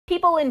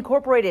People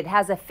Incorporated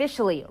has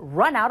officially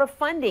run out of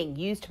funding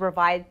used to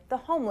provide the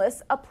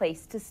homeless a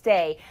place to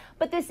stay.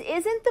 But this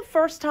isn't the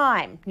first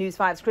time. News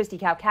 5's Christy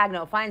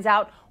Calcagno finds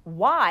out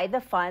why the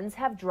funds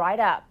have dried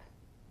up.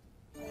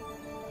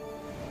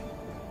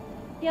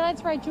 Yeah,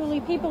 that's right,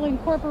 Julie. People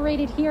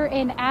Incorporated here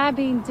in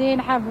Abingdon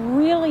have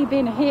really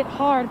been hit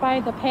hard by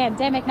the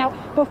pandemic. Now,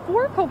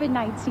 before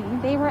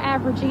COVID-19, they were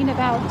averaging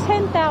about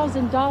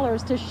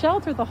 $10,000 to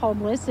shelter the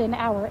homeless in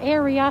our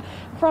area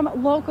from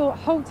local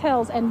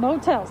hotels and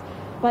motels.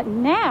 But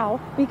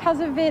now, because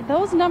of it,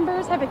 those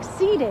numbers have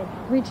exceeded,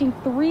 reaching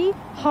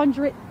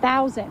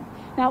 $300,000.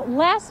 Now,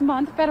 last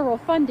month, federal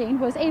funding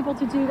was able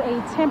to do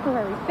a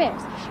temporary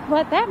fix,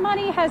 but that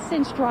money has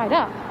since dried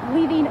up,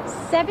 leaving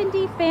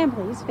 70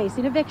 families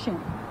facing eviction.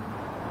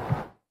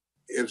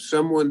 If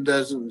someone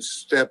doesn't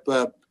step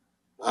up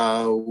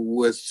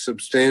with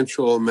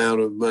substantial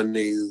amount of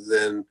money,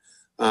 then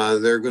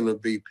there are going to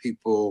be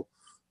people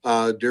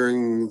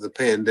during the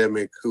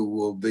pandemic who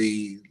will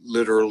be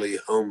literally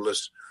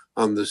homeless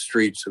on the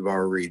streets of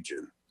our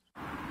region.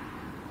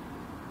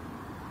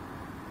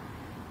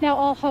 Now,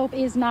 all hope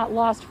is not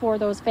lost for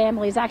those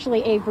families.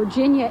 Actually, a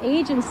Virginia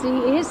agency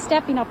is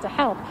stepping up to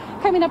help.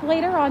 Coming up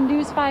later on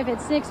News 5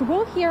 at 6,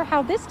 we'll hear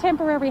how this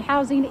temporary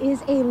housing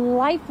is a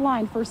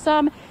lifeline for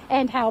some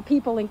and how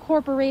People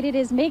Incorporated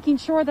is making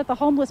sure that the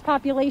homeless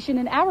population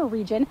in our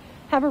region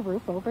have a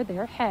roof over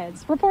their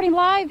heads. Reporting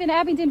live in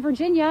Abingdon,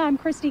 Virginia, I'm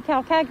Christy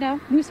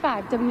Calcagno, News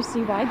 5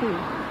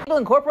 WCYB. People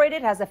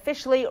Incorporated has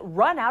officially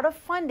run out of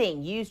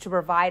funding used to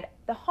provide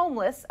the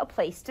homeless a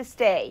place to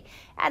stay.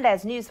 And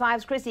as News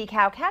 5's Christy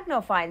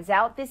Calcagno finds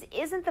out, this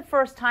isn't the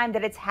first time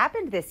that it's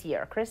happened this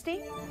year.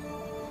 Christy?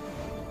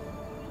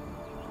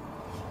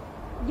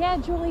 Yeah,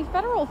 Julie,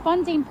 federal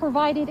funding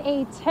provided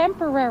a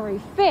temporary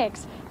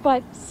fix,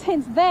 but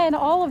since then,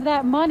 all of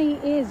that money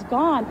is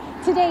gone.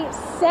 Today,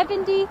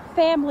 70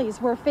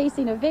 families were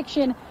facing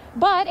eviction,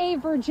 but a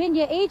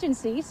Virginia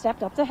agency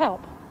stepped up to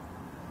help.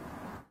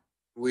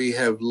 We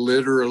have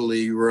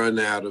literally run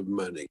out of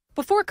money.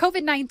 Before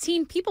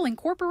COVID-19, People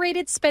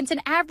Incorporated spent an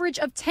average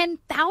of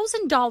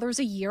 $10,000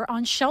 a year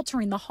on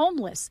sheltering the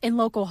homeless in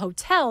local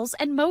hotels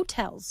and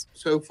motels.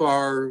 So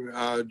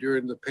far,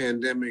 during the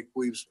pandemic,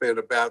 we've spent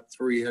about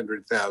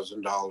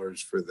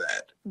 $300,000 for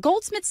that.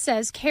 Goldsmith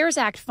says CARES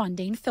Act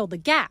funding filled the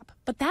gap,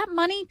 but that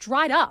money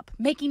dried up,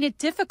 making it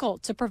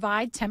difficult to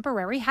provide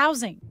temporary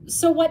housing.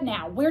 So what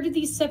now? Where did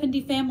these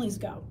 70 families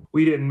go?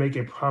 We didn't make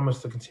a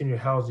promise to continue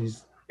to house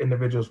these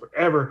individuals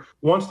forever.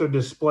 Once they're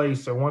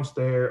displaced or once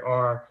they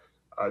are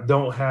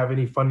don't have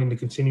any funding to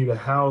continue to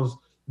house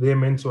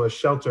them into a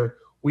shelter,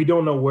 we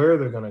don't know where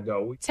they're going to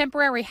go.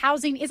 Temporary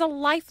housing is a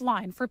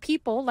lifeline for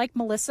people like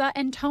Melissa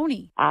and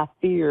Tony. I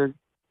feared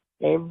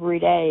every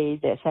day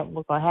that something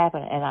was going to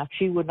happen, and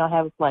she would not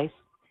have a place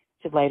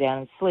to lay down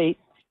and sleep,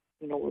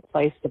 a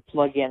place to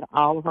plug in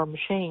all of her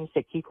machines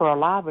to keep her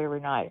alive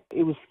every night.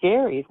 It was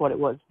scary is what it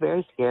was,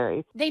 very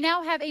scary. They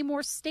now have a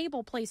more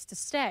stable place to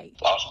stay.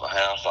 Lost my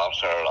house,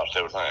 lost her, lost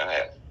everything I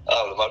had.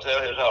 Oh, the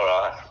motel is all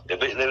right. They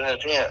beat living in a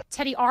tent.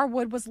 Teddy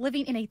Arwood was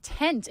living in a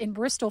tent in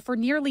Bristol for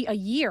nearly a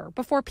year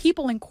before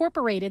People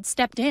Incorporated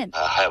stepped in.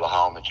 I have a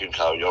home that you can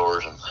call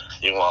yours, and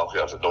you can walk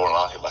out the door and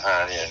lock it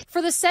behind you.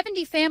 For the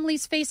 70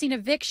 families facing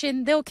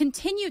eviction, they'll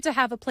continue to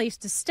have a place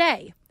to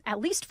stay. At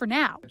least for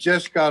now.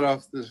 Just got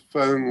off the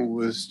phone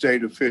with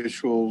state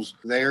officials.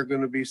 They are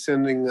going to be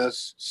sending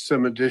us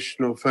some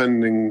additional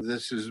funding.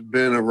 This has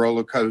been a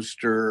roller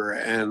coaster,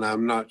 and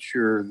I'm not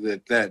sure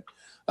that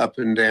up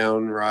and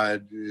down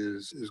ride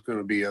is going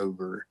to be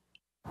over.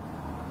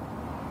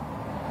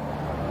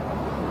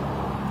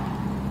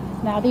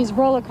 Now, these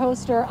roller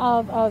coaster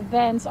of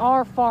events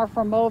are far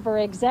from over.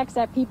 Execs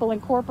at People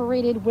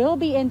Incorporated will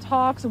be in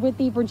talks with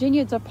the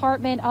Virginia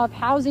Department of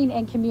Housing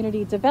and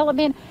Community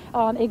Development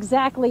on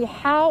exactly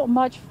how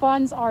much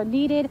funds are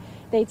needed.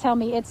 They tell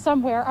me it's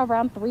somewhere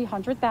around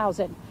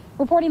 $300,000.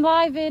 Reporting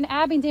live in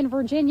Abingdon,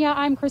 Virginia,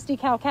 I'm Christy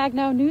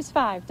Calcagno, News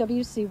 5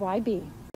 WCYB.